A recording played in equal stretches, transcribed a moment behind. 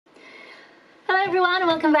Hello everyone and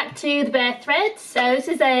welcome back to the Bare Threads. So this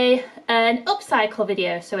is an upcycle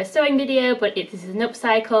video, so a sewing video, but this is an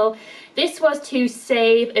upcycle. This was to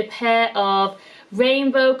save a pair of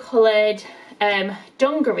rainbow coloured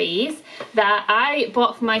dungarees that I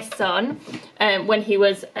bought for my son when he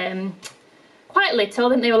was quite little. I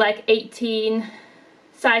think they were like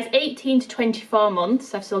size 18 to 24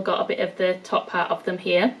 months. I've still got a bit of the top part of them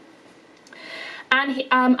here. And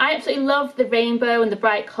I absolutely love the rainbow and the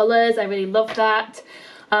bright colours. I really love that,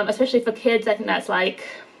 especially for kids. I think that's like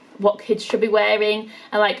what kids should be wearing.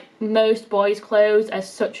 And like most boys' clothes are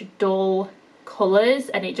such dull colours,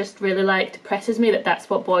 and it just really like depresses me that that's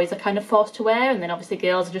what boys are kind of forced to wear. And then obviously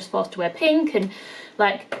girls are just forced to wear pink, and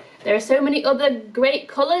like there are so many other great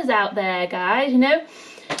colours out there, guys, you know.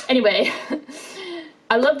 Anyway,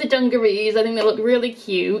 I love the dungarees. I think they look really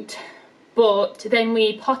cute. But then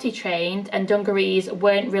we potty trained, and dungarees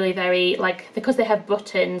weren't really very, like, because they have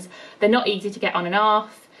buttons, they're not easy to get on and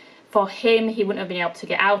off. For him, he wouldn't have been able to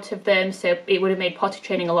get out of them, so it would have made potty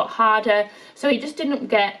training a lot harder. So he just didn't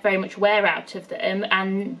get very much wear out of them.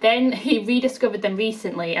 And then he rediscovered them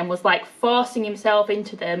recently and was like forcing himself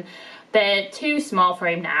into them. They're too small for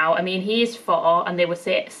him now. I mean, he is 4 and they were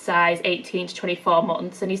size 18 to 24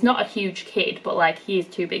 months, and he's not a huge kid, but like he is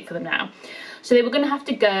too big for them now. So they were going to have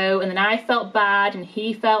to go, and then I felt bad and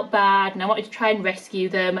he felt bad, and I wanted to try and rescue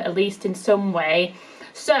them at least in some way.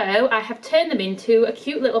 So I have turned them into a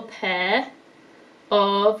cute little pair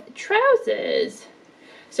of trousers.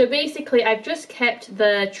 So basically I've just kept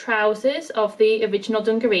the trousers of the original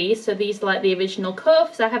dungarees, so these are like the original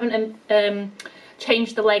cuffs. I haven't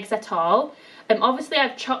changed the legs at all. Obviously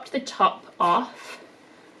I've chopped the top off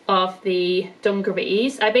of the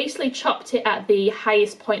dungarees. I basically chopped it at the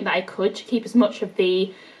highest point that I could to keep as much of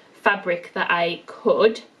the fabric that I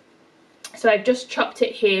could. So I've just chopped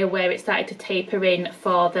it here where it started to taper in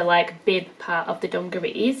for the like bib part of the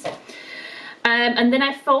dungarees. And then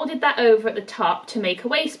I folded that over at the top to make a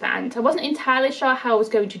waistband. I wasn't entirely sure how I was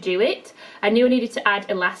going to do it. I knew I needed to add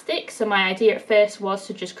elastic, so my idea at first was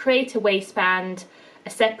to just create a waistband, a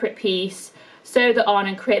separate piece, sew that on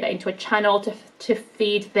and create that into a channel to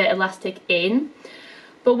feed the elastic in.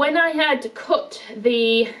 But when I had cut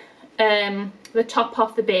the top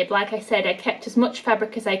off the bib, like I said, I kept as much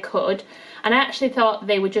fabric as I could, and I actually thought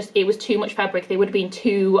they were it was too much fabric. They would have been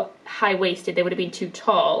too high-waisted, they would have been too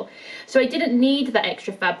tall. So I didn't need that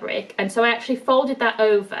extra fabric, and so I actually folded that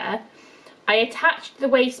over. I attached the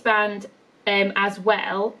waistband as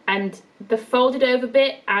well, and the folded over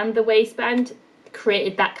bit and the waistband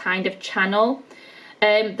created that kind of channel.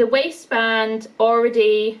 The waistband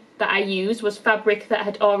already that I used was fabric that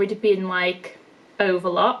had already been like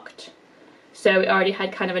overlocked, so it already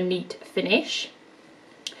had kind of a neat finish.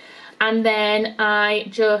 And then I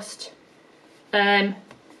just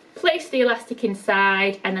placed the elastic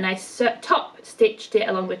inside, and then I top stitched it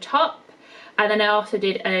along the top, and then I also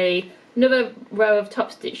did another row of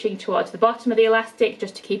top stitching towards the bottom of the elastic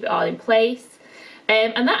just to keep it all in place.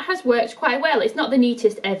 And that has worked quite well. It's not the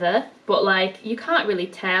neatest ever, but like you can't really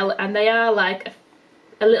tell, and they are like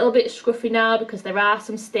a little bit scruffy now because there are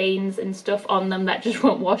some stains and stuff on them that just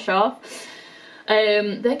won't wash off.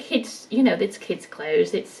 They're kids, you know, it's kids'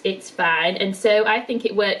 clothes, it's fine, and so I think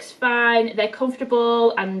it works fine. They're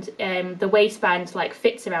comfortable, and the waistband like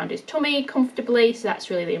fits around his tummy comfortably, so that's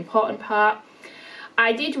really the important part.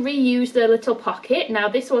 I did reuse the little pocket. Now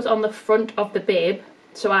this was on the front of the bib,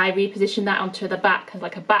 so I repositioned that onto the back as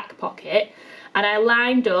like a back pocket, and I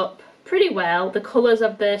lined up pretty well the colours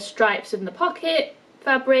of the stripes in the pocket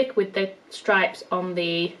fabric with the stripes on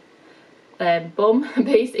the bum,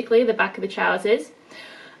 basically the back of the trousers.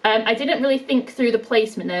 I didn't really think through the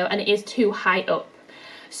placement though, and it is too high up,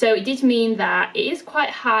 so it did mean that it is quite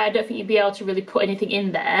high. I don't think you'd be able to really put anything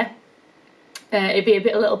in there. It'd be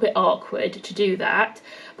a little bit awkward to do that,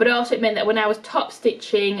 but also it meant that when I was top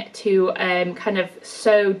stitching to kind of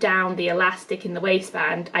sew down the elastic in the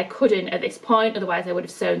waistband, I couldn't at this point, otherwise I would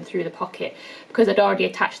have sewn through the pocket because I'd already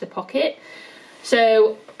attached the pocket.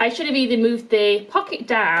 So I should have either moved the pocket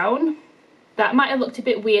down. That might have looked a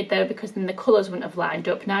bit weird though, because then the colours wouldn't have lined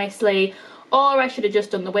up nicely, or I should have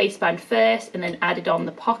just done the waistband first and then added on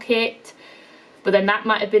the pocket, but then that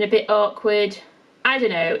might have been a bit awkward. I don't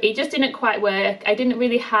know, it just didn't quite work. I didn't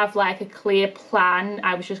really have like a clear plan.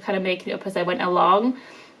 I was just kind of making it up as I went along.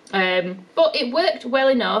 But it worked well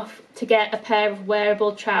enough to get a pair of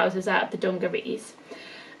wearable trousers out of the dungarees.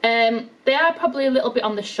 They are probably a little bit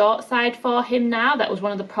on the short side for him now. That was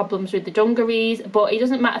one of the problems with the dungarees, but it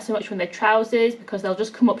doesn't matter so much when they're trousers because they'll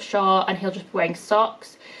just come up short and he'll just be wearing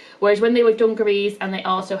socks. Whereas when they were dungarees and they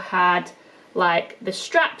also had like the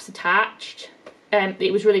straps attached,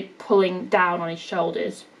 it was really pulling down on his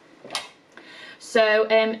shoulders. So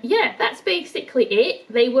yeah, that's basically it.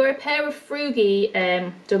 They were a pair of Frugi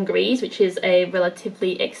dungarees, which is a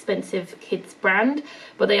relatively expensive kids brand,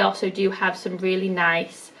 but they also do have some really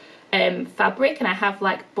nice fabric, and I have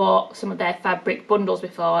like bought some of their fabric bundles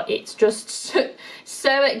before. It's just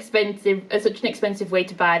so expensive, such an expensive way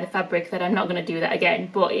to buy the fabric that I'm not going to do that again,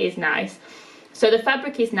 but it is nice. So the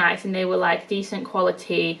fabric is nice, and they were like decent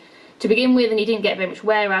quality to begin with, and you didn't get very much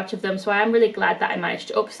wear out of them, so I am really glad that I managed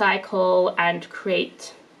to upcycle and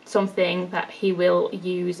create something that he will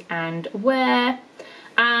use and wear.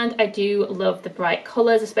 And I do love the bright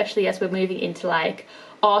colours, especially as we're moving into like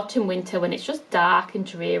autumn, winter, when it's just dark and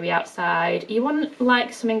dreary outside. You want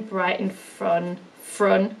like something bright and fun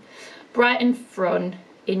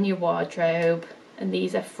in your wardrobe, and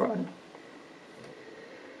these are fun.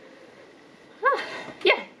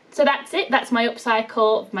 Yeah, so that's it. That's my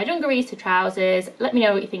upcycle of my dungarees to trousers. Let me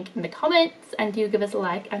know what you think in the comments, and do give us a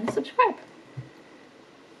like and a subscribe.